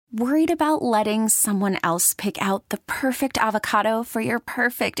Worried about letting someone else pick out the perfect avocado for your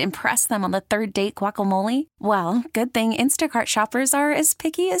perfect impress them on the third date guacamole? Well, good thing Instacart shoppers are as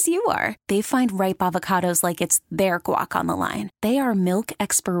picky as you are. They find ripe avocados like it's their guac on the line. They are milk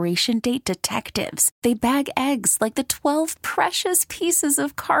expiration date detectives. They bag eggs like the 12 precious pieces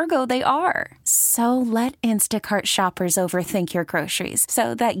of cargo they are. So let Instacart shoppers overthink your groceries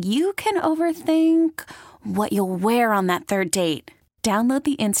so that you can overthink what you'll wear on that third date. Download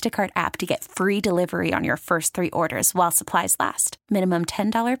the Instacart app to get free delivery on your first 3 orders while supplies last. Minimum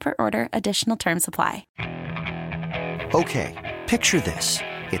 $10 per order. Additional terms apply. Okay, picture this.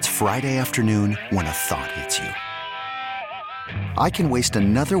 It's Friday afternoon when a thought hits you. I can waste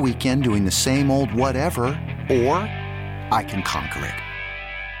another weekend doing the same old whatever, or I can conquer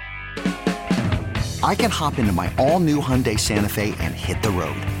it. I can hop into my all-new Hyundai Santa Fe and hit the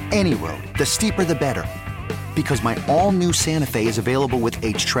road. Any road. The steeper, the better. Because my all-new Santa Fe is available with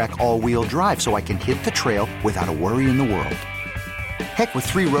H-Track all-wheel drive, so I can hit the trail without a worry in the world. Heck, with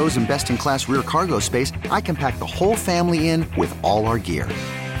 3 rows and best-in-class rear cargo space, I can pack the whole family in with all our gear.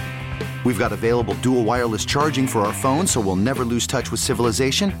 We've got available dual wireless charging for our phones, so we'll never lose touch with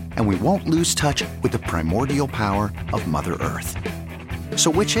civilization, and we won't lose touch with the primordial power of Mother Earth.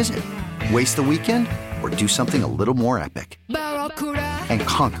 So which is it? Waste the weekend or do something a little more epic? And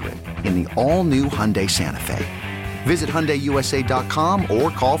conquer it in the all-new Hyundai Santa Fe. Visit HyundaiUSA.com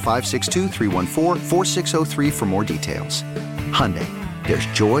or call 562-314-4603 for more details. Hyundai, there's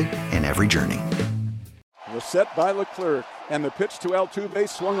joy in every journey. Was set by Leclerc, and the pitch to Altuve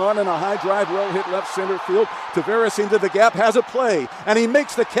swung on in a high drive, well hit left center field. Tavares into the gap, has a play, and he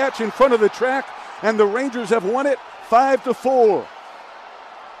makes the catch in front of the track, and the Rangers have won it 5-4.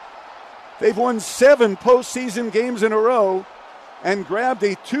 They've won 7 postseason games in a row and grabbed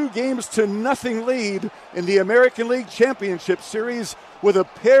a 2-0 lead in the American League Championship Series with a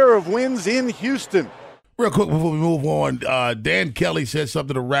pair of wins in Houston. Real quick before we move on, Dan Kelly said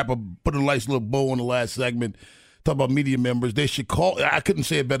something to wrap up, put a nice little bow on the last segment, talk about media members. They should call, I couldn't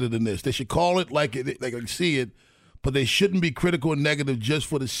say it better than this, they should call it like I see it, but they shouldn't be critical and negative just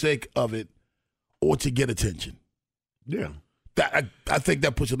for the sake of it or to get attention. Yeah. I think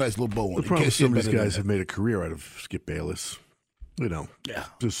that puts a nice little bow on it. The problem is some of these guys have made a career out of Skip Bayless.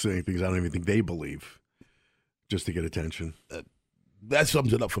 Just saying things I don't even think they believe just to get attention. That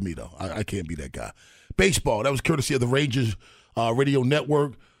sums it up for me, though. I can't be that guy. Baseball, that was courtesy of the Rangers radio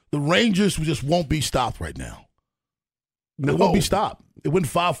network. The Rangers just won't be stopped right now. It won't be stopped. It went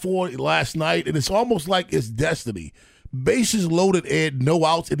 5-4 last night, and it's almost like it's destiny. Bases loaded, Ed, no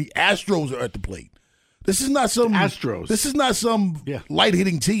outs, and the Astros are at the plate. This is not some Astros. This is not some light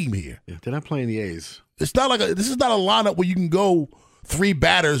hitting team here. Yeah, they're not playing the A's. It's not like this is not a lineup where you can go 3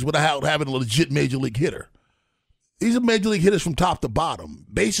 batters without having a legit major league hitter. These are major league hitters from top to bottom.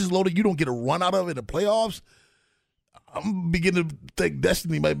 Bases loaded, you don't get a run out of it in the playoffs. I'm beginning to think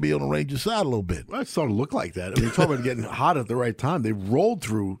destiny might be on the Rangers side a little bit. Well, it started to look like that. I mean, talking about getting hot at the right time. They rolled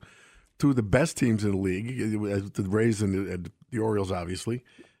through 2 of the best teams in the league, the Rays and the Orioles, obviously.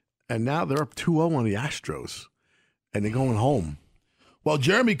 And now they're up 2-0 on the Astros, and they're going home. Well,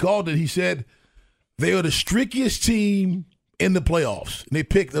 Jeremy called it. He said they are the streakiest team in the playoffs. And they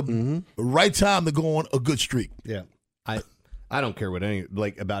picked the right time to go on a good streak. Yeah. I don't care what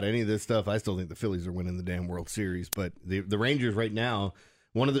about any of this stuff. I still think the Phillies are winning the damn World Series. But the Rangers right now,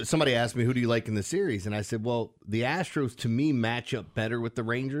 somebody asked me, who do you like in the series? And I said, well, the Astros to me match up better with the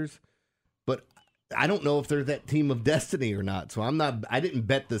Rangers. But I don't know if they're that team of destiny or not. So I didn't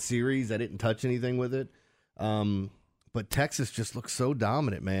bet the series. I didn't touch anything with it. But Texas just looks so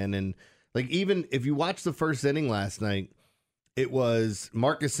dominant, man. And like, even if you watch the first inning last night, it was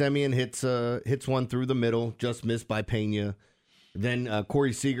Marcus Semien hits one through the middle, just missed by Pena. Then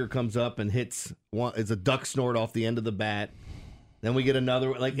Corey Seager comes up and hits one. It's a duck snort off the end of the bat. Then we get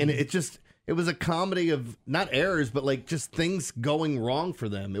another and it was a comedy of not errors, but like just things going wrong for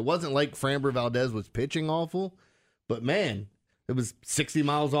them. It wasn't like Framber Valdez was pitching awful, but man, it was 60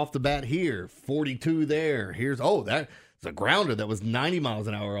 miles off the bat here, 42 there. That's a grounder that was 90 miles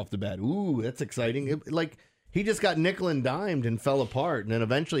an hour off the bat. Ooh, that's exciting. He just got nickel and dimed and fell apart, and then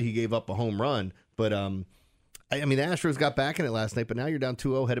eventually he gave up a home run. But the Astros got back in it last night, but now you're down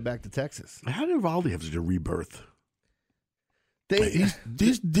 2-0, headed back to Texas. How did Evaldi have such a rebirth?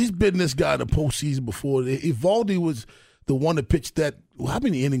 He's been this guy in the postseason before. Evaldi was the one that pitched that. How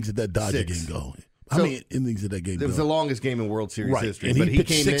many innings did that Dodger game go? How many innings did that game go? It was the longest game in World Series history. And he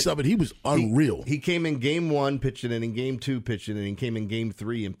pitched 6 of it. He was unreal. He came in game 1, pitched an inning. Game 2, pitched an inning. Came in game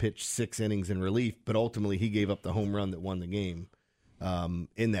 3 and pitched 6 innings in relief. But ultimately, he gave up the home run that won the game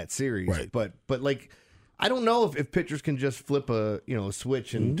in that series. Right. But I don't know if pitchers can just flip a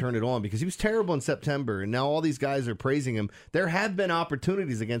switch and turn it on, because he was terrible in September, and now all these guys are praising him. There have been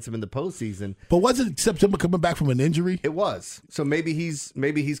opportunities against him in the postseason. But wasn't September coming back from an injury? It was. So maybe he's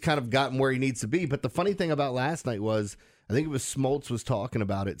kind of gotten where he needs to be. But the funny thing about last night was, I think it was Smoltz was talking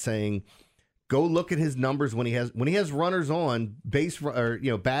about it, saying, go look at his numbers when he has runners on,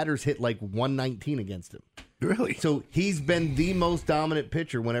 batters hit like 119 against him. Really? So he's been the most dominant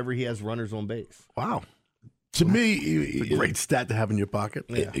pitcher whenever he has runners on base. Wow. To me, it's a great stat to have in your pocket.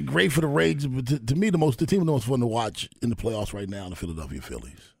 Yeah. Great for the Rangers, but to me, the team the most fun to watch in the playoffs right now, the Philadelphia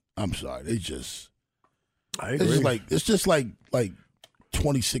Phillies. I'm sorry, it's just like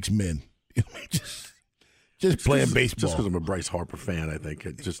 26 men, just playing baseball. Just because I'm a Bryce Harper fan, I think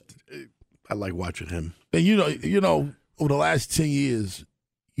I like watching him. And over the last 10 years,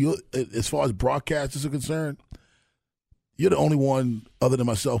 as far as broadcasters are concerned, you're the only one other than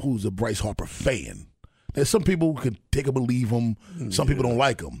myself who's a Bryce Harper fan. There's some people who can take him or leave him. Some people don't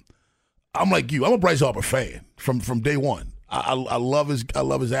like him. I'm like you. I'm a Bryce Harper fan from day one. I love his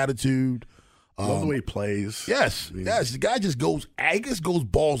attitude. Love the way he plays. Yes. The guy just goes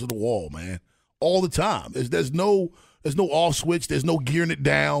balls to the wall, man, all the time. There's no off switch. There's no gearing it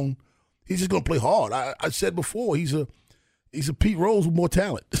down. He's just gonna play hard. I said before, he's a Pete Rose with more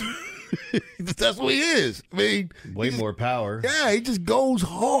talent. That's what he is. I mean, way more power. Yeah, he just goes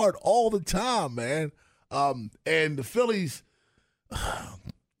hard all the time, man. And the Phillies,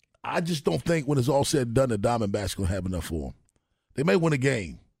 I just don't think when it's all said and done, the Diamondbacks going to have enough for them. They may win a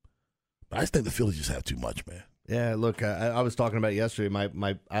game, but I just think the Phillies just have too much, man. Yeah, look, I was talking about it yesterday.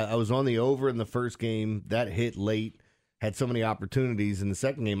 I was on the over in the first game. That hit late, had so many opportunities. In the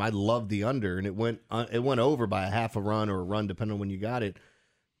second game, I loved the under, and it went over by a half a run or a run, depending on when you got it.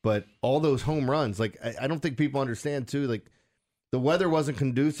 But all those home runs, like I don't think people understand too. Like the weather wasn't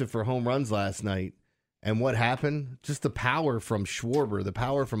conducive for home runs last night. And what happened? Just the power from Schwarber, the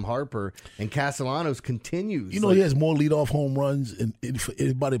power from Harper, and Castellanos continues. He has more leadoff home runs for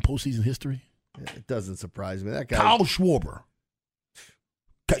anybody in postseason history? It doesn't surprise me. That guy, Kyle Schwarber.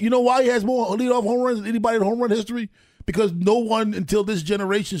 You know why he has more leadoff home runs than anybody in home run history? Because no one until this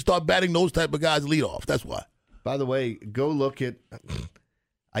generation start batting those type of guys leadoff. That's why. By the way, go look at.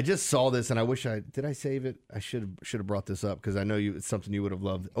 I just saw this, and I wish did I save it? I should have brought this up because I know it's something you would have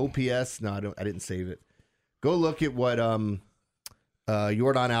loved. OPS? No, I didn't save it. Go look at what Yordan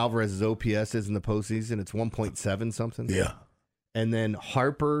Alvarez's OPS is in the postseason. It's 1.7 something. Yeah. And then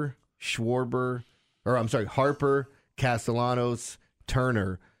Harper, Castellanos,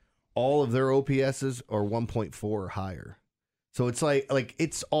 Turner, all of their OPSs are 1.4 or higher. So it's like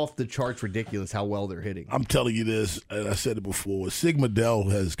it's off the charts ridiculous how well they're hitting. I'm telling you this, and I said it before, Sigma Dell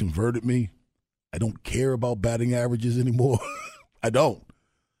has converted me. I don't care about batting averages anymore. I don't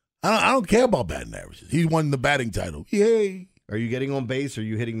care about batting averages. He won the batting title. Yay. Are you getting on base or are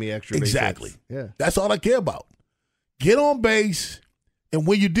you hitting me extra base? Exactly. Hits? Yeah. That's all I care about. Get on base, and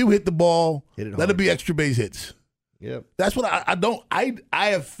when you do hit the ball, let it be extra base hits. Yep. That's what I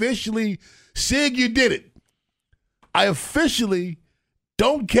officially, Sig, you did it. I officially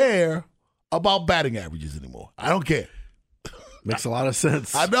don't care about batting averages anymore. I don't care. Makes a lot of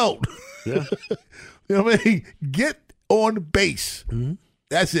sense. I don't. Yeah. You know what I mean? Get on base. Mm-hmm.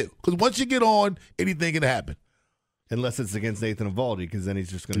 That's it. Because once you get on, anything can happen. Unless it's against Nathan Eovaldi, because then he's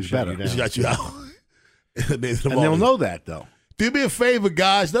just going to shut you down. He's got you out. And they'll know that, though. Do me a favor,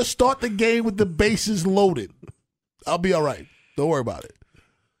 guys. Let's start the game with the bases loaded. I'll be all right. Don't worry about it.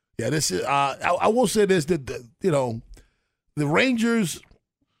 Yeah, this is. I will say this: that the Rangers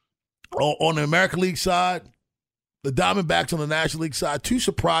on the American League side, the Diamondbacks on the National League side, two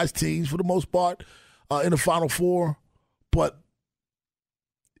surprise teams for the most part in the Final Four. But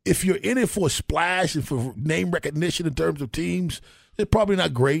if you're in it for a splash and for name recognition in terms of teams, it's probably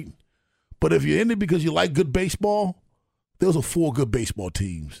not great. But if you're in it because you like good baseball, those are four good baseball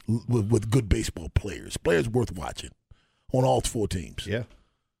teams with good baseball players worth watching on all four teams. Yeah.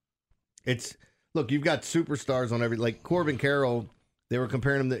 Look, you've got superstars on every, like Corbin Carroll. They were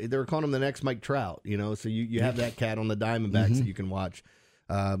comparing him. They were calling him the next Mike Trout. So you have that cat on the Diamondbacks that you can watch.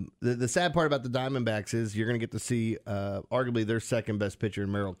 The sad part about the Diamondbacks is you're going to get to see arguably their second best pitcher,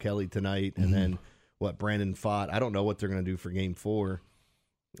 Merrill Kelly, tonight, and then Brandon Pfaadt. I don't know what they're going to do for Game 4.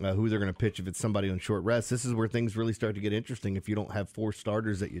 Who they're going to pitch if it's somebody on short rest. This is where things really start to get interesting if you don't have four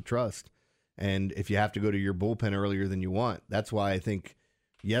starters that you trust, and if you have to go to your bullpen earlier than you want. That's why I think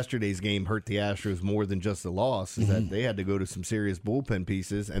yesterday's game hurt the Astros more than just the loss, is that they had to go to some serious bullpen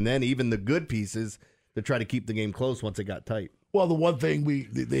pieces, and then even the good pieces to try to keep the game close once it got tight. Well, the one thing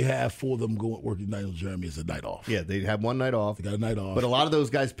they have for them working night on Jeremy is a night off. Yeah, they have one night off. They got a night off. But a lot of those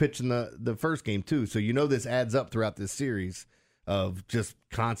guys pitch in the first game, too. So this adds up throughout this series of just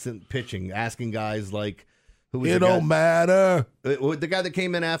constant pitching, asking guys like, who was it don't matter. The guy that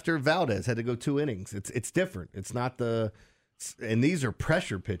came in after Valdez had to go 2 innings. It's different. It's not and these are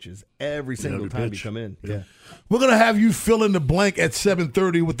pressure pitches every single time you come in. Yeah. We're going to have you fill in the blank at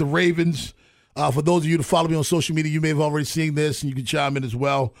 7:30 with the Ravens. For those of you to follow me on social media, you may have already seen this, and you can chime in as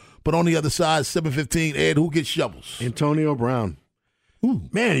well. But on the other side, 7:15, Ed, who gets shovels? Antonio Brown. Ooh.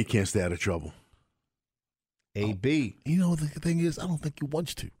 Man, he can't stay out of trouble. AB. You know, the thing is, I don't think he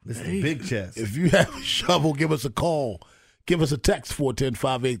wants to. This is a big chest. If you have a shovel, give us a call. Give us a text,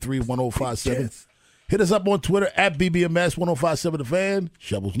 410-583-1057. Hit us up on Twitter at BBMS 1057 The Fan.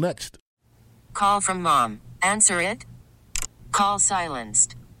 Shovels next. Call from mom. Answer it. Call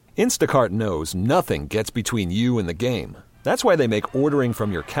silenced. Instacart knows nothing gets between you and the game. That's why they make ordering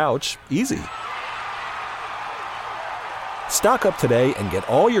from your couch easy. Stock up today and get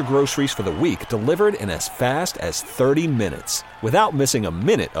all your groceries for the week delivered in as fast as 30 minutes without missing a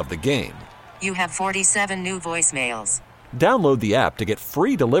minute of the game. You have 47 new voicemails. Download the app to get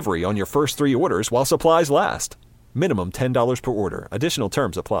free delivery on your first 3 orders while supplies last. Minimum $10 per order. Additional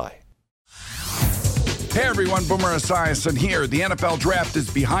terms apply. Hey everyone, Boomer Esiason here. The NFL Draft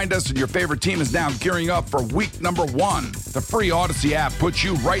is behind us and your favorite team is now gearing up for week number 1. The free Odyssey app puts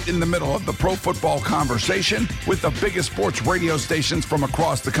you right in the middle of the pro football conversation with the biggest sports radio stations from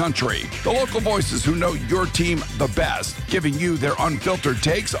across the country. The local voices who know your team the best, giving you their unfiltered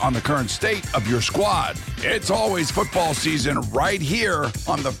takes on the current state of your squad. It's always football season right here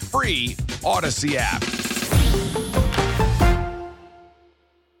on the free Odyssey app.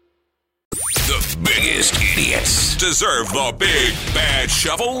 The biggest idiots deserve the big bad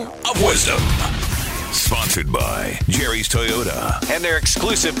shovel of wisdom. Sponsored by Jerry's Toyota. And their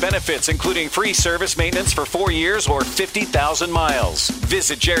exclusive benefits, including free service maintenance for 4 years or 50,000 miles.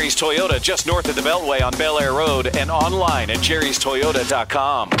 Visit Jerry's Toyota just north of the Beltway on Bel Air Road and online at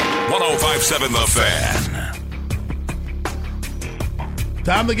jerrystoyota.com. 1057 The Fan.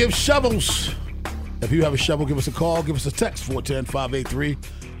 Time to give shovels. If you have a shovel, give us a call. Give us a text,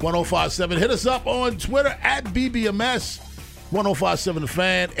 410-583-1057. Hit us up on Twitter at BBMS 1057 The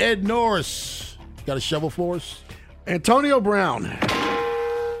Fan. Ed Norris, got a shovel for us? Antonio Brown.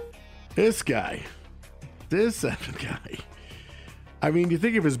 This guy. I mean, you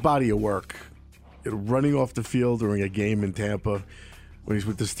think of his body of work. Running off the field during a game in Tampa when he's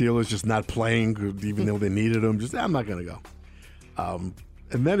with the Steelers, just not playing, even though they needed him. I'm not going to go.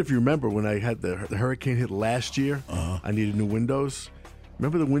 And then if you remember when I had the hurricane hit last year, I needed new windows.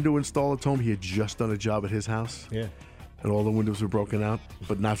 Remember the window installer told me he had just done a job at his house? Yeah. And all the windows were broken out,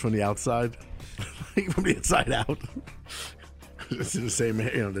 but not from the outside, from the inside out. It's in the same,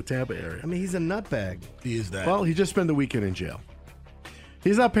 the Tampa area. I mean, he's a nutbag. He is that. Well, he just spent the weekend in jail.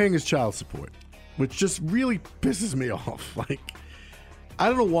 He's not paying his child support, which just really pisses me off. I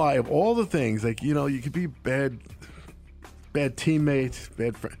don't know why, of all the things, you could be bad teammate,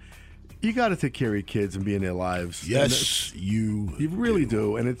 bad friend. You got to take care of your kids and be in their lives. Yes, you really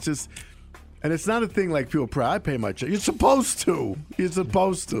do. And it's just, and it's not a thing like people pray, I pay my check. You're supposed to.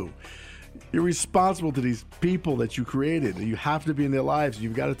 You're responsible to these people that you created. You have to be in their lives.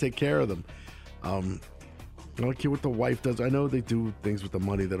 You've got to take care of them. I don't care what the wife does. I know they do things with the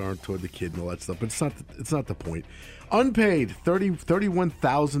money that aren't toward the kid and all that stuff, but it's not the point. Unpaid,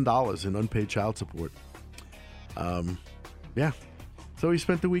 $31,000 in unpaid child support. Yeah. So he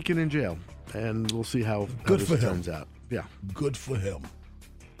spent the weekend in jail, and we'll see how this turns out. Yeah. Good for him.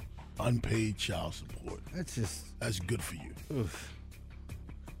 Unpaid child support. That's good for you. Oof.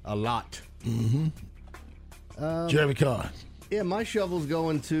 A lot. Mm-hmm. Jeremy Kahn. Yeah, my shovel's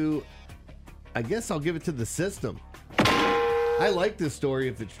going to, I guess I'll give it to the system. I like this story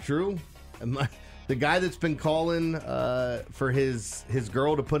if it's true. The guy that's been calling for his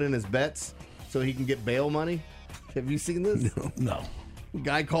girl to put in his bets so he can get bail money. Have you seen this? No.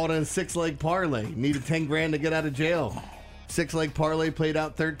 Guy called in a 6-leg parlay. Needed $10,000 to get out of jail. 6-leg parlay played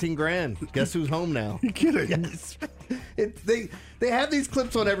out $13,000. Guess who's home now? You kidding? Yes. They have these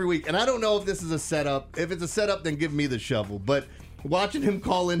clips on every week, and I don't know if this is a setup. If it's a setup, then give me the shovel. But watching him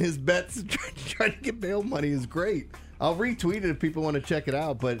call in his bets and try to get bail money is great. I'll retweet it if people want to check it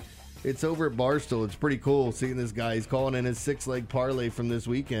out. But it's over at Barstool. It's pretty cool seeing this guy. He's calling in his 6-leg parlay from this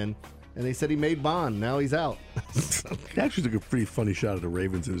weekend. And they said he made bond. Now he's out. He actually took a pretty funny shot at the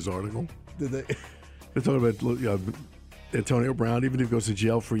Ravens in his article. Did they? They're talking about Antonio Brown, even if he goes to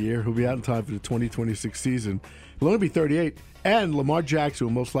jail for a year, he'll be out in time for the 2026 season. He'll only be 38. And Lamar Jackson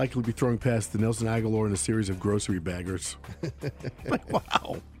will most likely be throwing past the Nelson Aguilar in a series of grocery baggers.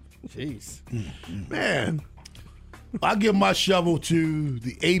 Wow. Jeez. Man. I give my shovel to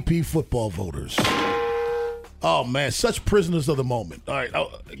the AP football voters. Oh, man, such prisoners of the moment. All right,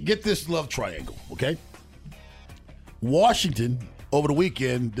 get this love triangle, okay? Washington, over the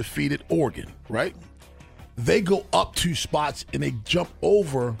weekend, defeated Oregon, right? They go up 2 spots, and they jump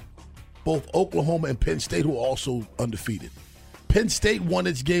over both Oklahoma and Penn State, who are also undefeated. Penn State won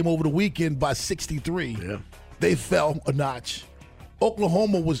its game over the weekend by 63. Yeah. They fell a notch.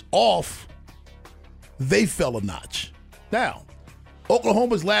 Oklahoma was off. They fell a notch. Now,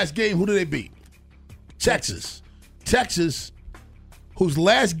 Oklahoma's last game, who did they beat? Texas. Texas, whose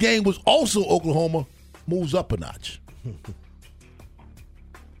last game was also Oklahoma, moves up a notch.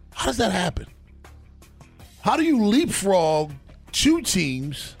 How does that happen? How do you leapfrog 2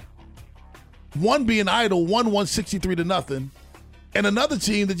 teams, one being idle, one won 63-0, and another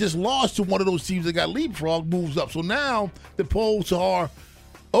team that just lost to one of those teams that got leapfrogged moves up? So now the polls are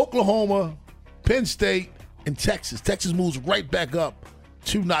Oklahoma, Penn State, and Texas. Texas moves right back up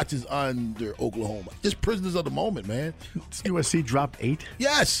 2 notches under Oklahoma. Just prisoners of the moment, man. Does USC dropped 8?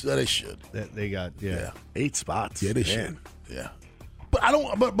 Yes, they should. They got 8 spots. Yeah, they should. Yeah. But I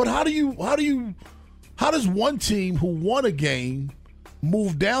don't. But how does one team who won a game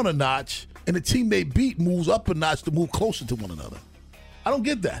move down a notch, and the team they beat moves up a notch to move closer to one another? I don't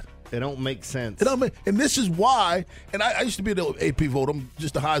get that. It don't make sense. And this is why. And I used to be the AP voter. I'm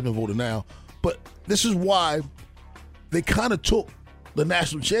just a Heisman voter now. But this is why they kind of took the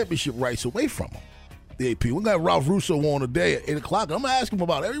national championship rights away from them. The AP. We got Ralph Russo on today at 8 o'clock. I'm gonna ask him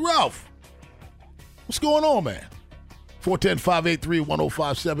about it. Hey, Ralph, what's going on, man?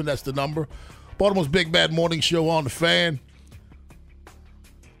 410-583-1057. That's the number. Baltimore's Big Bad Morning Show on the Fan.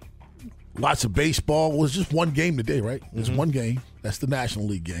 Lots of baseball. Well, it's just one game today, right? It's one game. That's the National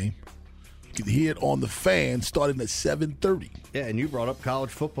League game. You can hear it on the Fan starting at 7:30. Yeah, and you brought up college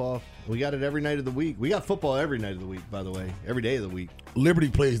football. We got it every night of the week. We got football every night of the week, by the way. Every day of the week. Liberty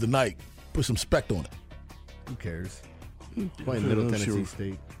plays tonight. Put some spect on it. Who cares? Playing Middle Tennessee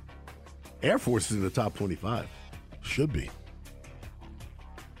State. Air Force is in the top 25. Should be.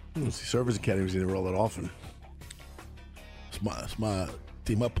 Service academies didn't roll that often. It's my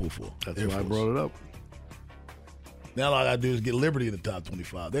team I pull for. That's Air why Force. I brought it up. Now all I got to do is get Liberty in the top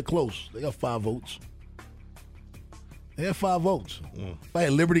 25. They're close. They got 5 votes. They have 5 votes. If I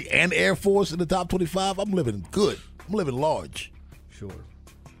had Liberty and Air Force in the top 25, I'm living good. I'm living large. Sure.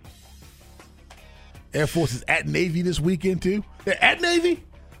 Air Force is at Navy this weekend, too. They're at Navy?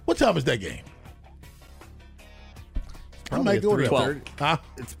 What time is that game? I might go to 12. Huh?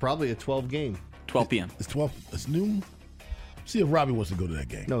 It's probably a 12 game. 12 p.m. It's 12. It's noon. See if Robbie wants to go to that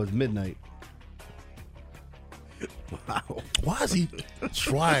game. No, it's midnight. Wow. Why is he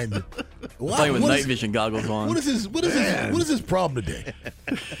trying to? Playing with night vision goggles on. What is his problem today?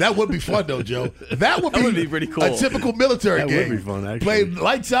 That would be fun, though, Joe. That would be pretty cool. A typical military That game. would be fun, actually. Play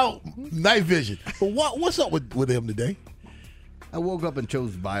lights out, night vision. But what's up with him today? I woke up and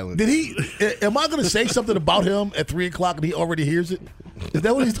chose violence. Did he? Am I going to say something about him at 3 o'clock and he already hears it? Is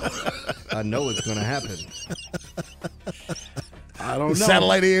that what he's doing? I know it's going to happen. I don't know.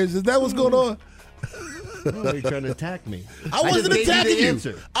 Satellite ears. Is that what's going on? Oh, you're trying to attack me. I wasn't just gave attacking the you.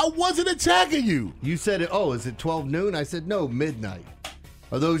 answer. I wasn't attacking you. You said, is it 12 noon? I said, no, midnight.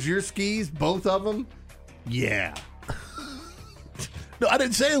 Are those your skis, both of them? Yeah. No, I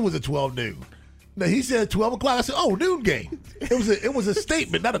didn't say it was a 12 noon. No, he said 12 o'clock. I said, noon game. It was a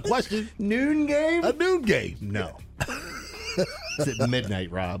statement, not a question. Noon game? A noon game. No. It's at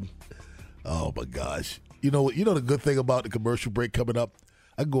midnight, Rob. Oh, my gosh. You know the good thing about the commercial break coming up?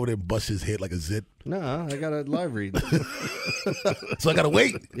 I can go there and bust his head like a zit. No, I got a live read. So I got to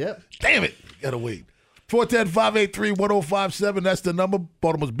wait? Yep. Damn it. Got to wait. 410-583-1057. That's the number.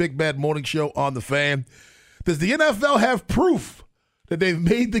 Baltimore's Big Bad Morning Show on the Fan. Does the NFL have proof that they've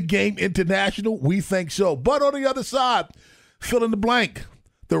made the game international? We think so. But on the other side, fill in the blank.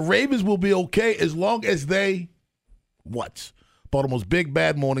 The Ravens will be okay as long as they what? Baltimore's Big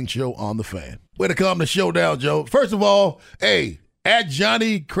Bad Morning Show on the Fan. Way to calm the show down, Joe. First of all, at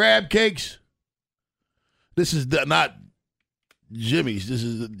Johnny Crab Cakes, this is not Jimmy's. This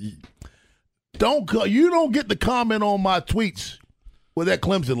is you don't get to comment on my tweets with that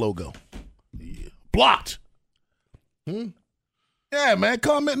Clemson logo. Yeah. Blocked. Yeah, man,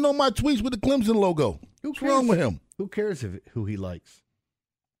 commenting on my tweets with the Clemson logo. What's wrong with him? Who cares who he likes?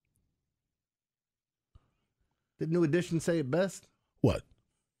 Did New Edition say it best? What?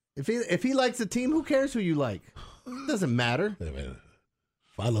 If he likes a team, who cares who you like? It doesn't matter. Hey, man,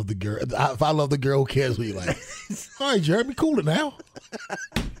 if I love the girl, who cares what you like? All right, Jeremy, cool it now.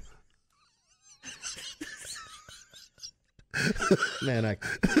 Man, All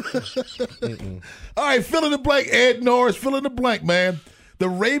right, fill in the blank, Ed Norris. Fill in the blank, man. The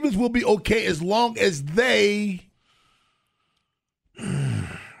Ravens will be okay as long as they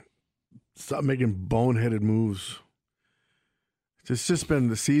stop making boneheaded moves. It's just been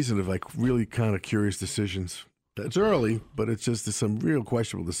the season of like really kind of curious decisions. It's early, but it's just some real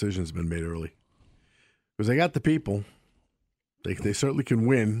questionable decisions been made early. Because they got the people. They certainly can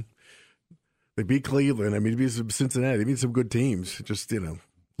win. They beat Cleveland. I mean, they beat Cincinnati. They beat some good teams. Just,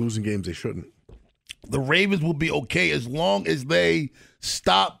 losing games they shouldn't. The Ravens will be okay as long as they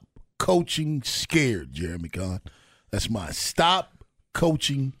stop coaching scared, Jeremy Kahn. That's mine. Stop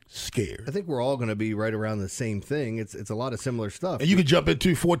coaching scared. I think we're all going to be right around the same thing. It's a lot of similar stuff. And you can jump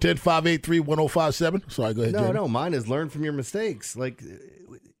into 410-583-1057. Sorry, go ahead, Jeremy. No, mine is learn from your mistakes. Like,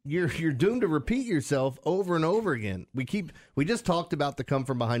 you're doomed to repeat yourself over and over again. We just talked about the come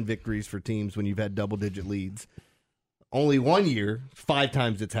from behind victories for teams when you've had double-digit leads. Only 1 year, 5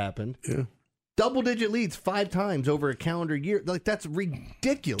 times it's happened. Yeah. Double-digit leads 5 times over a calendar year. Like, that's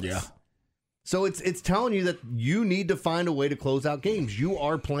ridiculous. Yeah. So it's telling you that you need to find a way to close out games. You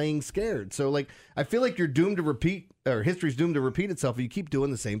are playing scared. So, like, I feel like you're doomed to repeat, or history's doomed to repeat itself if you keep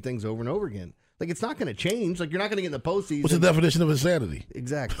doing the same things over and over again. Like, it's not going to change. Like, you're not going to get in the postseason. What's the definition of insanity?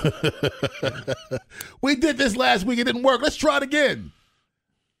 Exactly. We did this last week. It didn't work. Let's try it again.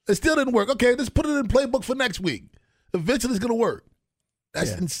 It still didn't work. Okay, let's put it in playbook for next week. Eventually, it's going to work.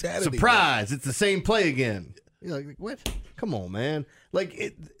 That's insanity. Surprise! Man. It's the same play again. You're like, what? Come on, man.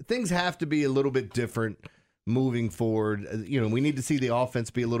 Like, things have to be a little bit different moving forward. We need to see the offense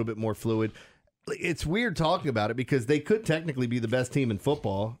be a little bit more fluid. It's weird talking about it because they could technically be the best team in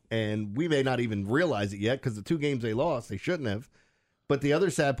football, and we may not even realize it yet because the 2 games they lost, they shouldn't have. But the other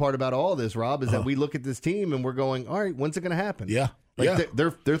sad part about all this, Rob, is that we look at this team and we're going, all right, when's it going to happen? Yeah.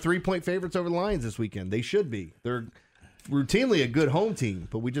 They're 3-point favorites over the Lions this weekend. They should be. They're routinely a good home team,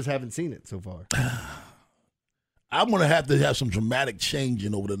 but we just haven't seen it so far. I'm going to have some dramatic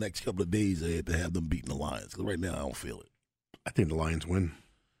changing over the next couple of days ahead to have them beating the Lions. Because right now I don't feel it. I think the Lions win.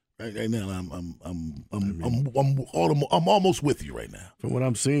 Right now I'm almost with you right now. From what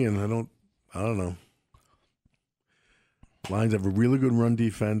I'm seeing, I don't know. Lions have a really good run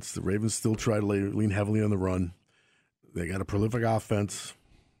defense. The Ravens still try to lean heavily on the run. They got a prolific offense.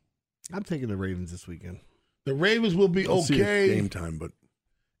 I'm taking the Ravens this weekend. The Ravens will be okay. Game time, but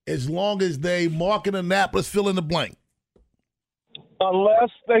as long as they mark in Annapolis, fill in the blank. Unless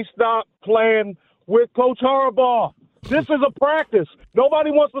they stop playing with Coach Harbaugh. This is a practice. Nobody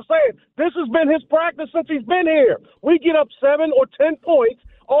wants to say it. This has been his practice since he's been here. We get up 7 or 10 points,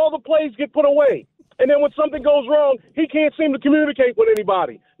 all the plays get put away. And then when something goes wrong, he can't seem to communicate with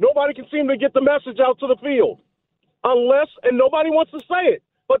anybody. Nobody can seem to get the message out to the field. And nobody wants to say it.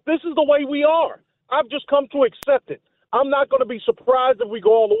 But this is the way we are. I've just come to accept it. I'm not going to be surprised if we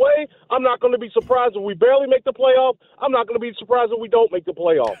go all the way. I'm not going to be surprised if we barely make the playoff. I'm not going to be surprised if we don't make the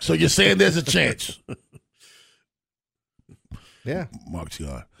playoff. So you're saying there's a chance? Yeah. Mark's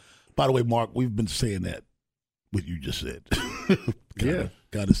gone. By the way, Mark, we've been saying that, what you just said.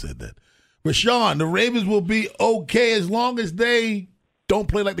 Kind of said that. Rashawn, the Ravens will be okay as long as they don't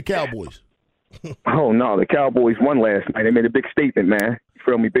play like the Cowboys. Oh, no, the Cowboys won last night. They made a big statement, man. You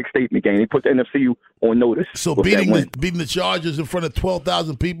feel me? Big statement game. They put the NFC on notice. So beating the Chargers in front of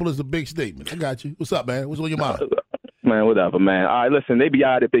 12,000 people is a big statement. I got you. What's up, man? What's on your mind? Man, whatever, man. All right, listen, they be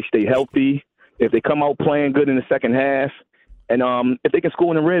all right if they stay healthy, if they come out playing good in the second half, and if they can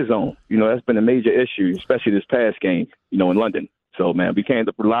score in the red zone. That's been a major issue, especially this past game, in London. So, man, we can't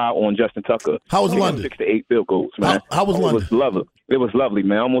rely on Justin Tucker. How was London? 6 to 8 field goals, man. How was London? It was lovely. It was lovely,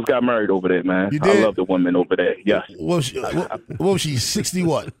 man. I almost got married over there, man. You did? I love the women over there. Yes. What was she 60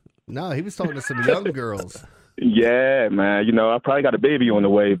 what? No, he was talking to some young girls. Yeah, man. I probably got a baby on the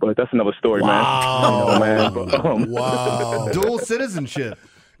way, but that's another story, wow. Man. But, wow. Dual citizenship.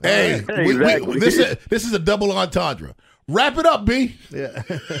 Hey, exactly. This is a double entendre. Wrap it up, B. Yeah.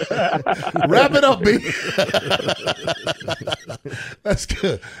 Wrap it up, B. That's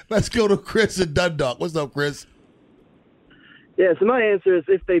good. Let's go to Chris in Dundalk. What's up, Chris? Yeah, so my answer is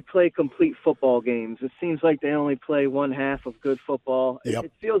if they play complete football games. It seems like they only play one half of good football. Yep.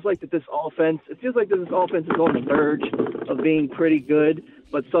 It feels like this offense is on the verge of being pretty good,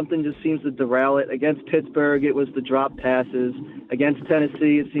 but something just seems to derail it. Against Pittsburgh, it was the drop passes. Against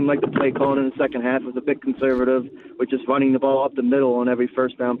Tennessee, it seemed like the play calling in the second half was a bit conservative, with just running the ball up the middle on every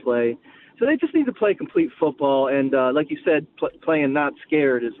first down play. So they just need to play complete football, and like you said, playing not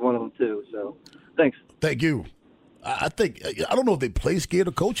scared is one of them too. So, thanks. Thank you. I think I don't know if they play scared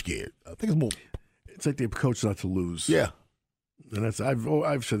or coach scared. I think it's more. It's like they coach not to lose. Yeah, and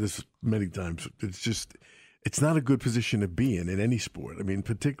I've said this many times. It's not a good position to be in any sport. I mean,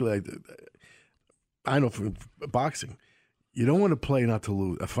 particularly, I know from boxing, you don't want to play not to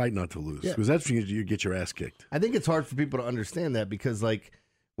lose, a fight not to lose, because that's when you get your ass kicked. I think it's hard for people to understand that because, like,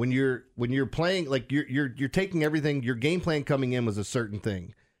 when you're playing, like you're taking everything. Your game plan coming in was a certain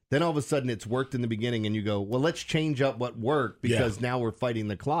thing. Then all of a sudden it's worked in the beginning, and you go, well, let's change up what worked because now we're fighting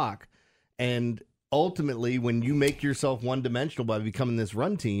the clock. And ultimately, when you make yourself one-dimensional by becoming this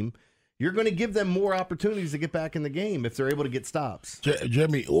run team, you're going to give them more opportunities to get back in the game if they're able to get stops.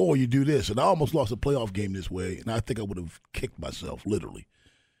 Jeremy, or you do this, and I almost lost a playoff game this way, and I think I would have kicked myself, literally.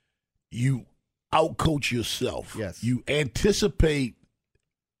 You outcoach yourself. Yes. You anticipate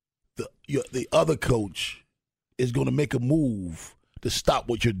the other coach is going to make a move to stop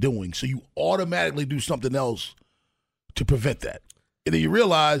what you're doing, so you automatically do something else to prevent that. And then you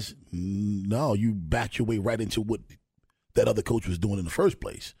realize, no, you backed your way right into what that other coach was doing in the first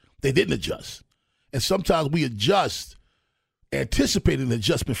place. They didn't adjust. And sometimes we adjust, anticipating an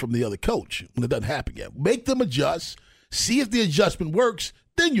adjustment from the other coach when it doesn't happen yet. Make them adjust, see if the adjustment works,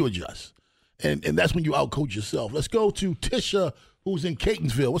 then you adjust. And that's when you outcoach yourself. Let's go to Tisha, who's in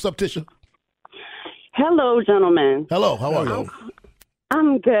Catonsville. What's up, Tisha? Hello, gentlemen. Hello, how are you?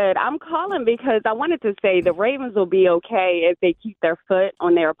 I'm good. I'm calling because I wanted to say the Ravens will be okay if they keep their foot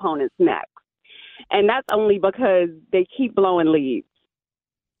on their opponent's neck. And that's only because they keep blowing leads.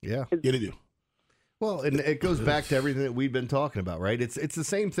 Yeah. Yeah, they do. Well, and it goes back to everything that we've been talking about, right? It's the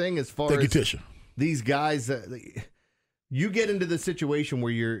same thing as far as Tisha. These guys. You get into the situation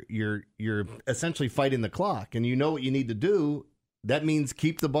where you're essentially fighting the clock, and you know what you need to do. That means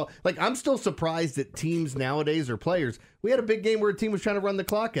keep the ball. Like, I'm still surprised that teams nowadays or players. We had a big game where a team was trying to run the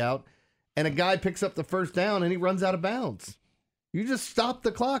clock out, and a guy picks up the first down and he runs out of bounds. You just stop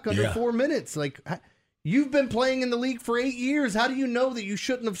the clock under 4 minutes. Like, you've been playing in the league for 8 years. How do you know that you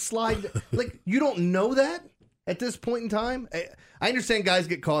shouldn't have slid? Like, you don't know that at this point in time? I understand guys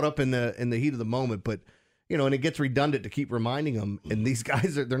get caught up in the heat of the moment, but, you know, and it gets redundant to keep reminding them. And these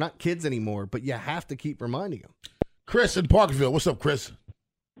guys, they're not kids anymore, but you have to keep reminding them. Chris in Parkville. What's up, Chris?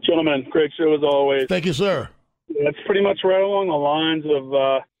 Gentlemen, great show as always. Thank you, sir. That's pretty much right along the lines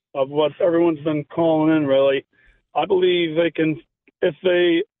of what everyone's been calling in, really. I believe they can, if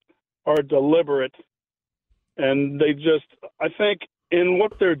they are deliberate, and they just, I think in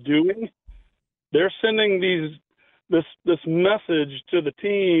what they're doing, they're sending this message to the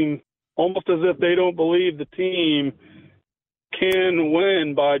team almost as if they don't believe the team can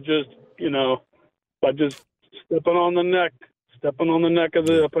win by just stepping on the neck of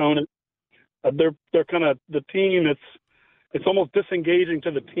the opponent. They're kind of the team. It's almost disengaging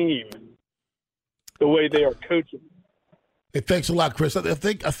to the team the way they are coaching. Hey, thanks a lot, Chris. I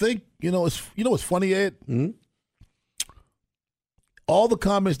think it's funny, Ed. Mm-hmm. All the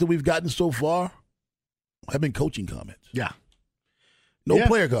comments that we've gotten so far have been coaching comments. Yeah. No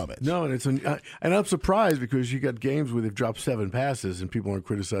player comments. No, and I'm surprised because you got games where they've dropped 7 passes and people aren't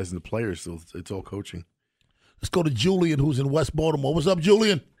criticizing the players. So it's all coaching. Let's go to Julian, who's in West Baltimore. What's up,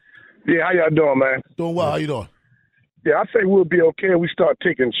 Julian? Yeah, how y'all doing, man? Doing well. How you doing? Yeah, I think we'll be okay if we start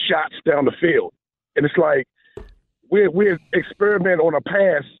taking shots down the field. And it's like we experiment on a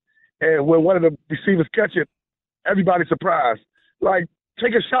pass, and when one of the receivers catch it, everybody's surprised. Like,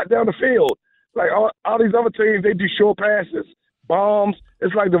 take a shot down the field. Like, all these other teams, they do short passes, bombs.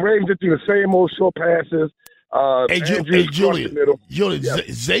 It's like the Ravens just do the same old short passes. Julian,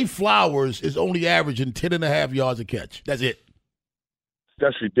 Zay Flowers is only averaging 10.5 yards a catch. That's it.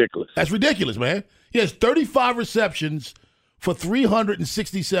 That's ridiculous. That's ridiculous, man. He has 35 receptions for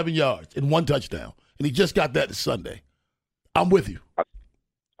 367 yards and 1 touchdown, and he just got that Sunday. I'm with you.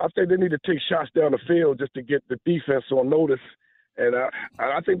 I think they need to take shots down the field just to get the defense on notice, and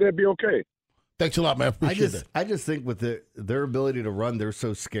I think they'd be okay. Thanks a lot, man. Appreciate that. I just think with their ability to run, they're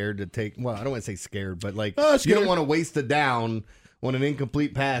so scared to take. Well, I don't want to say scared, but like you don't want to waste a down on an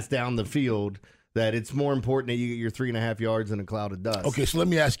incomplete pass down the field. That it's more important that you get your 3.5 yards in a cloud of dust. Okay, so let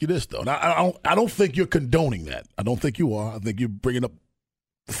me ask you this though. Now, I don't think you're condoning that. I don't think you are. I think you're bringing up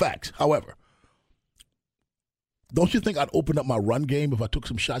the facts. However, don't you think I'd open up my run game if I took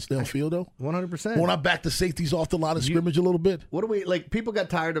some shots downfield, though? 100%. Won't I back the safeties off the line of scrimmage a little bit? What do we like? People got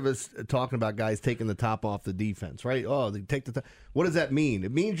tired of us talking about guys taking the top off the defense, right? Oh, they take the top. What does that mean?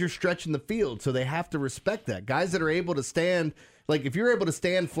 It means you're stretching the field, so they have to respect that. Guys that are able to stand, like if you're able to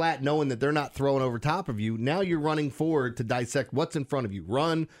stand flat knowing that they're not throwing over top of you, now you're running forward to dissect what's in front of you.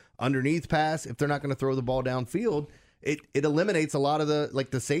 Run, underneath pass, if they're not going to throw the ball downfield. it eliminates a lot of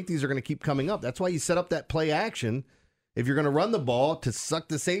the safeties are going to keep coming up. That's why you set up that play action if you're going to run the ball to suck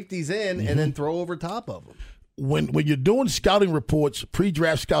the safeties in and then throw over top of them. When you're doing scouting reports,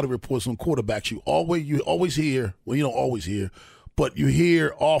 pre-draft scouting reports on quarterbacks, you always hear, well, you don't always hear, but you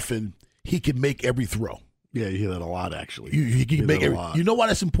hear often he can make every throw. Yeah, you hear that a lot, actually. He can make every. You know why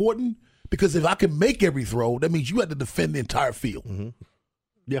that's important? Because if I can make every throw, that means you have to defend the entire field. Mm-hmm.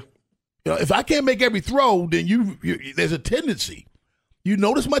 Yeah. If I can't make every throw, then there's a tendency. You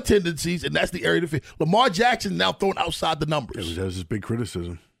notice my tendencies, and that's the area to fit. Lamar Jackson now thrown outside the numbers. That was his big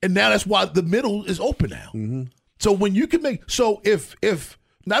criticism. And now that's why the middle is open now. Mm-hmm. So when you can make, if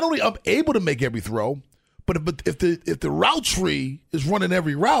not only I'm able to make every throw, but if the route tree is running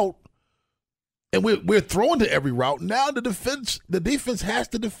every route, and we're throwing to every route, now the defense has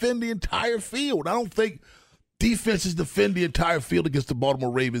to defend the entire field. I don't think defenses defend the entire field against the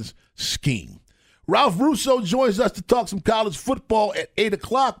Baltimore Ravens scheme. Ralph Russo joins us to talk some college football at 8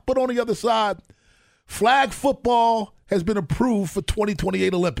 o'clock. But on the other side, flag football has been approved for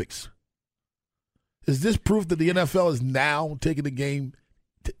 2028 Olympics. Is this proof that the NFL is now taking the game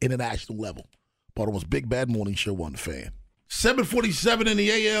to international level? Baltimore's Big Bad Morning Show on the Fan. 7:47 in the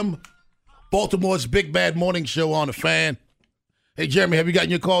a.m., Baltimore's Big Bad Morning Show on the Fan. Hey, Jeremy, have you gotten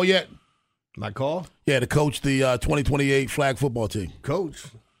your call yet? My call? Yeah, to coach the 2028 flag football team. Coach?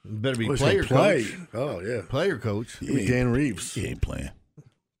 You better be player coach. Oh, yeah. Player coach. Dan Reeves. He ain't playing.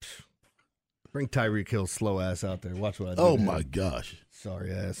 Bring Tyreek Hill's slow ass out there. Watch what I do. Oh, my gosh.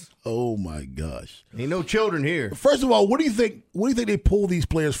 Sorry ass. Oh, my gosh. Ain't no children here. First of all, what do you think they pull these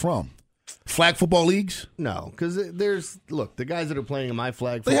players from? Flag football leagues? No, because the guys that are playing in my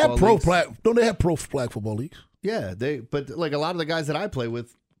flag they football have pro leagues, flag. Don't they have pro flag football leagues? Yeah, but like a lot of the guys that I play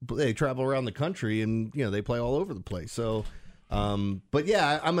with, they travel around the country and they play all over the place. So, but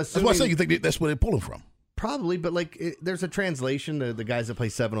yeah, I'm assuming. That's why I say you think that's where they're pulling from. Probably, but there's a translation to the guys that play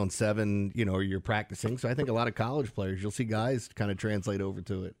 7-on-7, or you're practicing. So I think a lot of college players, you'll see guys kind of translate over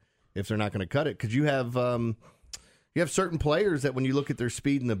to it if they're not going to cut it, because you have certain players that when you look at their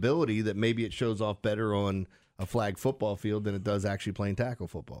speed and ability, that maybe it shows off better on a flag football field than it does actually playing tackle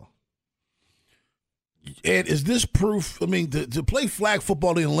football. And is this proof? I mean, to play flag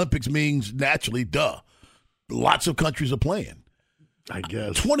football in the Olympics means naturally, lots of countries are playing. I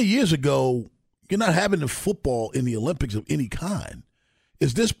guess 20 years ago, you're not having the football in the Olympics of any kind.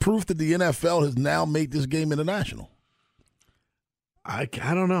 Is this proof that the NFL has now made this game international? I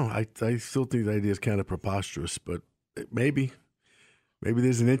don't know. I still think the idea is kind of preposterous, but maybe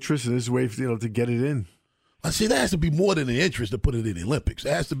there's an interest and there's a way to get it in. I see that has to be more than an interest to put it in the Olympics.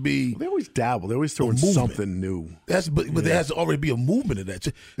 It has to be. They always dabble. They always throw in something new. But there has to already be a movement in that.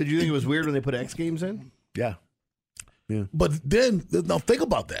 Did you think it was weird when they put X Games in? Yeah. But then, now think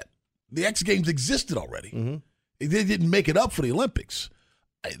about that. The X Games existed already. Mm-hmm. They didn't make it up for the Olympics.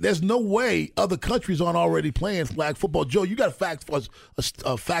 There's no way other countries aren't already playing flag football. Joe, you got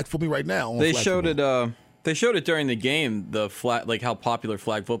a fact for me right now. They showed it. They showed it during the game. The flag, like how popular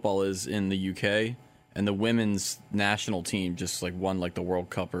flag football is in the UK, and the women's national team just won the World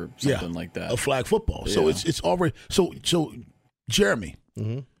Cup or something like that. A flag football. So it's already so. Jeremy,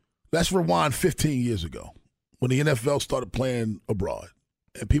 let's rewind 15 years ago when the NFL started playing abroad,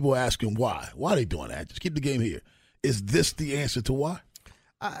 and people were asking why. Why are they doing that? Just keep the game here. Is this the answer to why?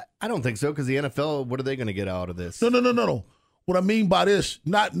 I don't think so, because the NFL, what are they going to get out of this? No. What I mean by this,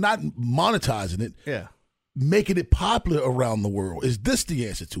 not monetizing it. Yeah. Making it popular around the world. Is this the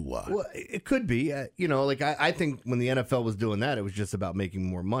answer to why? Well, it could be. I think when the NFL was doing that, it was just about making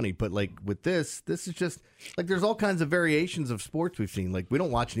more money. But with this is just there's all kinds of variations of sports we've seen. We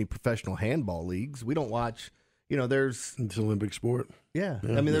don't watch any professional handball leagues. We don't watch. There's it's an Olympic sport. Yeah.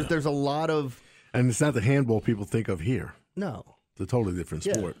 I mean, there's a lot of, and it's not the handball people think of here. No. It's a totally different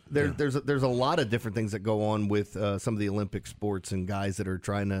sport. There's a lot of different things that go on with some of the Olympic sports and guys that are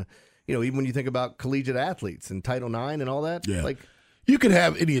trying to. Even when you think about collegiate athletes and Title IX and all that, you can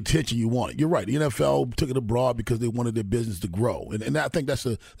have any attention you want. You're right. The NFL took it abroad because they wanted their business to grow, and I think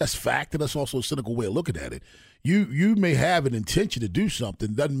that's fact, and that's also a cynical way of looking at it. You may have an intention to do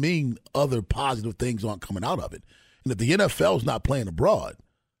something, doesn't mean other positive things aren't coming out of it. And if the NFL is not playing abroad,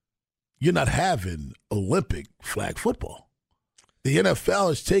 you're not having Olympic flag football. The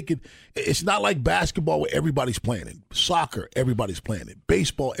NFL is taking – it's not like basketball where everybody's playing it. Soccer, everybody's playing it.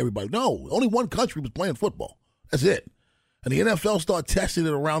 Baseball, everybody – no, only one country was playing football. That's it. And the NFL started testing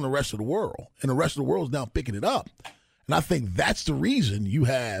it around the rest of the world, and the rest of the world is now picking it up. And I think that's the reason you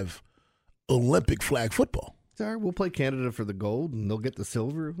have Olympic flag football. It's all right. We'll play Canada for the gold, and they'll get the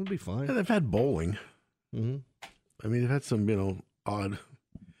silver. It'll be fine. Yeah, they've had bowling. Mm-hmm. I mean, they've had some, odd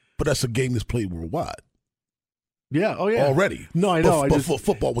 – but that's a game that's played worldwide. Yeah. Oh, yeah. Already. No, I know. But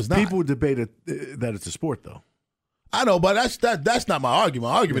football was not. People debate that it's a sport, though. I know, but that's not my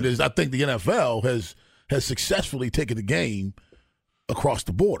argument. My argument is I think the NFL has successfully taken the game across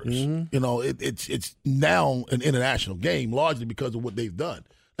the borders. Mm-hmm. You know, it's now an international game largely because of what they've done.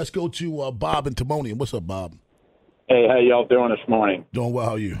 Let's go to Bob and Timonium. What's up, Bob? Hey, how y'all doing this morning? Doing well.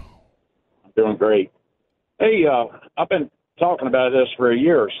 How are you? I'm doing great. Hey, I've been talking about this for a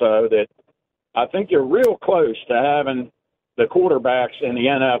year or so that I think you're real close to having the quarterbacks in the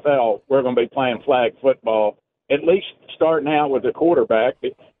NFL. We're going to be playing flag football, at least starting out with the quarterback.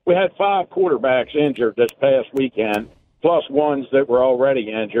 We had 5 quarterbacks injured this past weekend, plus ones that were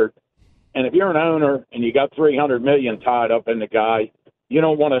already injured. And if you're an owner and you got $300 million tied up in the guy, you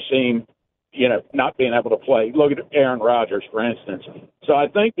don't want to see him, not being able to play. Look at Aaron Rodgers, for instance. So I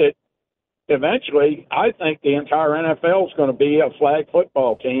think that eventually, I think the entire NFL is going to be a flag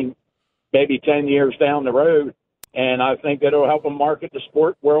football team, maybe 10 years down the road. And I think that it'll help them market the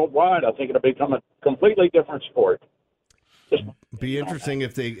sport worldwide. I think it'll become a completely different sport. Be interesting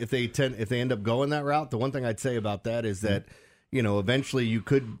if they end up going that route. The one thing I'd say about that is that, eventually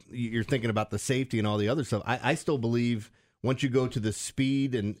you're thinking about the safety and all the other stuff. I still believe once you go to the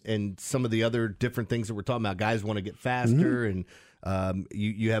speed and some of the other different things that we're talking about, guys want to get faster and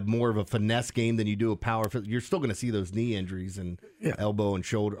you have more of a finesse game than you do a power. You're still going to see those knee injuries and elbow and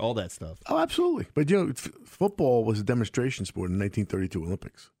shoulder, all that stuff. Oh, absolutely. But, football was a demonstration sport in the 1932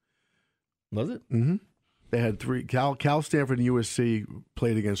 Olympics. Was it? Mm-hmm. They had 3. Cal, Stanford, and USC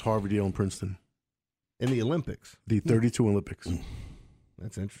played against Harvard, Yale, and Princeton. In the Olympics? The 32 Olympics.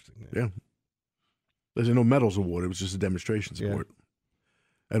 That's interesting. Man. Yeah. There's no medals award. It was just a demonstration sport.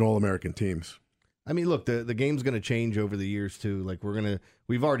 And all-American teams. I mean, look, the game's going to change over the years, too. Like,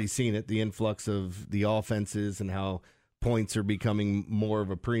 we've already seen it, the influx of the offenses and how points are becoming more of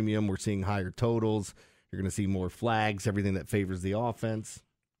a premium. We're seeing higher totals. You're going to see more flags, everything that favors the offense.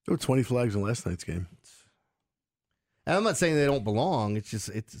 There were 20 flags in last night's game. And I'm not saying they don't belong. It's just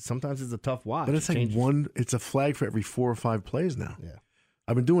sometimes it's a tough watch. But it's it's a flag for every 4 or 5 plays now. Yeah.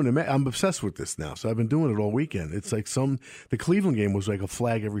 I've been doing it. I'm obsessed with this now, so I've been doing it all weekend. It's like the Cleveland game was like a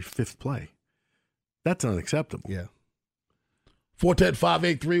flag every 5th play. That's unacceptable. Yeah.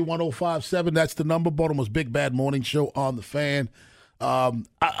 410-583-1057. That's the number. Baltimore's Big Bad Morning Show on the Fan. I'm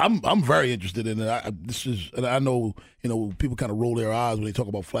very interested in it. And I know people kind of roll their eyes when they talk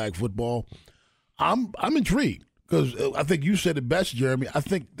about flag football. I'm intrigued because I think you said it best, Jeremy. I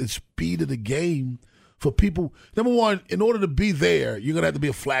think the speed of the game for people. Number one, in order to be there, you're gonna have to be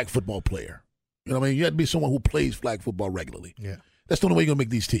a flag football player. You know what I mean? You have to be someone who plays flag football regularly. Yeah. That's the only way you're gonna make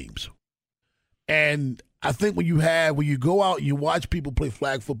these teams. And I think when you go out and you watch people play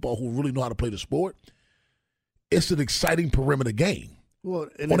flag football who really know how to play the sport, it's an exciting perimeter game. Well,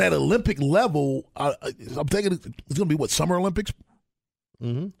 on that Olympic level, I'm thinking it's going to be Summer Olympics?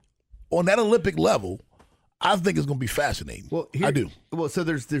 Mm-hmm. On that Olympic level, I think it's going to be fascinating. Well, I do. Well, so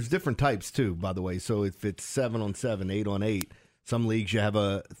there's different types too, by the way. So if it's 7-on-7, 8-on-8, some leagues you have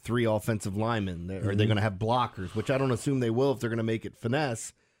 3 offensive linemen. Are they going to have blockers? Which I don't assume they will if they're going to make it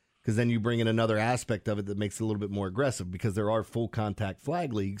finesse, because then you bring in another aspect of it that makes it a little bit more aggressive, because there are full contact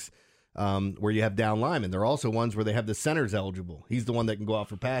flag leagues where you have down linemen. There are also ones where they have the centers eligible. He's the one that can go out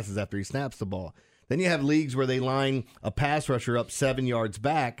for passes after he snaps the ball. Then you have leagues where they line a pass rusher up 7 yards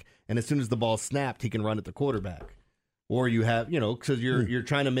back, and as soon as the ball's snapped, he can run at the quarterback. Or you have, because you're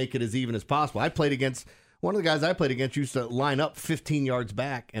trying to make it as even as possible. One of the guys I played against used to line up 15 yards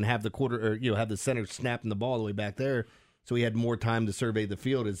back and have the have the center snapping the ball all the way back there, so he had more time to survey the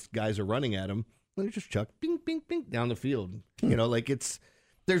field as guys are running at him. And he just chuck, bing, bing, bing, down the field.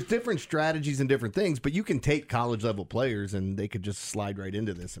 There's different strategies and different things, but you can take college level players and they could just slide right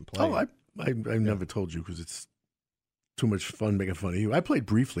into this and play. Oh, I never told you because it's too much fun making fun of you. I played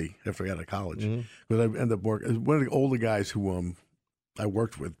briefly after I got out of college because I ended up working. One of the older guys who I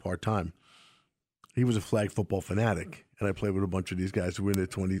worked with part time, he was a flag football fanatic, and I played with a bunch of these guys who were in their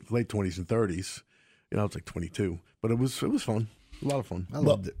late 20s and 30s. I was like 22, but it was fun, a lot of fun. I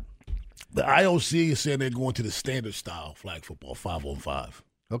loved it. The IOC is saying they're going to the standard style flag football, 5-on-5.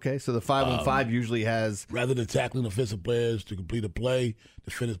 Okay, so the 5-on-5 usually has, rather than tackling offensive players to complete a play,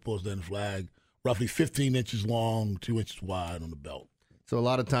 the finish post then the flag, roughly 15 inches long, 2 inches wide on the belt. So a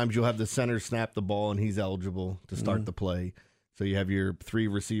lot of times you'll have the center snap the ball and he's eligible to start the play. So you have your 3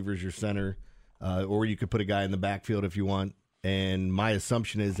 receivers, your center, or you could put a guy in the backfield if you want. And my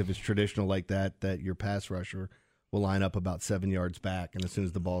assumption is if it's traditional like that your pass rusher will line up about 7 yards back, and as soon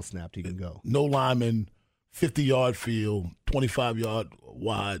as the ball's snapped, he can go. No lineman, 50-yard field, 25-yard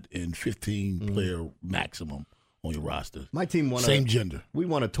wide, and 15-player maximum on your roster. My team same gender. We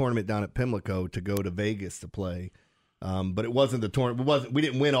won a tournament down at Pimlico to go to Vegas to play, But it wasn't the tournament. We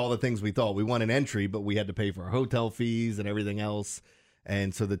didn't win all the things we thought. We won an entry, but we had to pay for our hotel fees and everything else.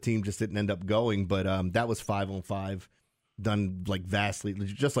 And so the team just didn't end up going. But that was 5-on-5, done like vastly,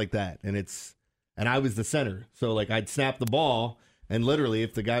 just like that. And I was the center. So like I'd snap the ball, and literally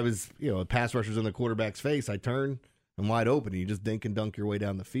if the guy was, a pass rusher's in the quarterback's face, I turn and wide open, and you just dink and dunk your way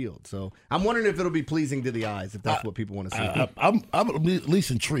down the field. So I'm wondering if it'll be pleasing to the eyes, if that's what people want to see. I'm at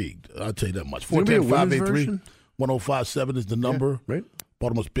least intrigued. I'll tell you that much. 410-583-1057 is the number. Yeah, right.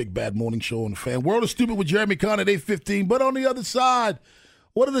 Baltimore's Big Bad Morning Show on the Fan. World is Stupid with Jeremy Conn at 8:15. But on the other side,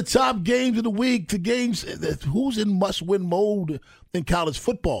 what are the top games of the week? The games, who's in must-win mode in college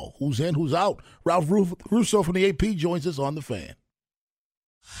football? Who's in, who's out? Ralph Russo from the AP joins us on the Fan.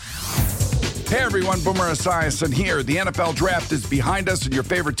 Hey everyone, Boomer Esiason here. The NFL Draft is behind us, and your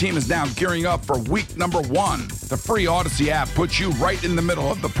favorite team is now gearing up for week number 1. The free Odyssey app puts you right in the middle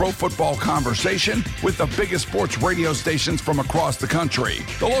of the pro football conversation with the biggest sports radio stations from across the country.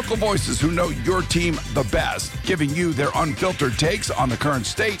 The local voices who know your team the best, giving you their unfiltered takes on the current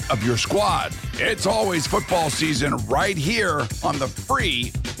state of your squad. It's always football season right here on the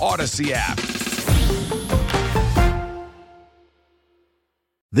free Odyssey app.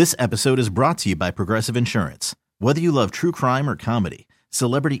 This episode is brought to you by Progressive Insurance. Whether you love true crime or comedy,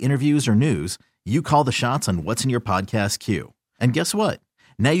 celebrity interviews or news, you call the shots on what's in your podcast queue. And guess what?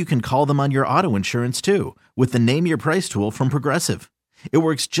 Now you can call them on your auto insurance too with the Name Your Price tool from Progressive. It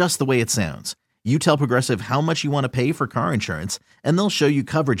works just the way it sounds. You tell Progressive how much you want to pay for car insurance, and they'll show you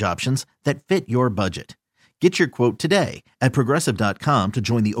coverage options that fit your budget. Get your quote today at Progressive.com to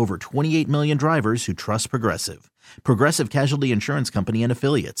join the over 28 million drivers who trust Progressive. Progressive Casualty Insurance Company and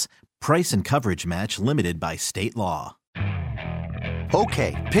Affiliates. Price and coverage match limited by state law.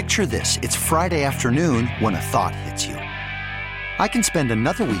 Okay, picture this. It's Friday afternoon when a thought hits you. I can spend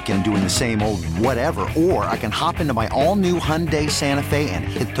another weekend doing the same old whatever, or I can hop into my all-new Hyundai Santa Fe and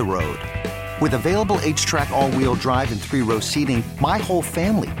hit the road. With available H-Track all-wheel drive and 3-row seating, my whole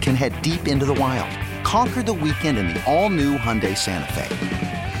family can head deep into the wild. Conquer the weekend in the all-new Hyundai Santa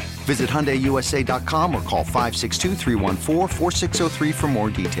Fe. Visit HyundaiUSA.com or call 562-314-4603 for more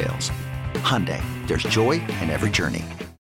details. Hyundai, there's joy in every journey.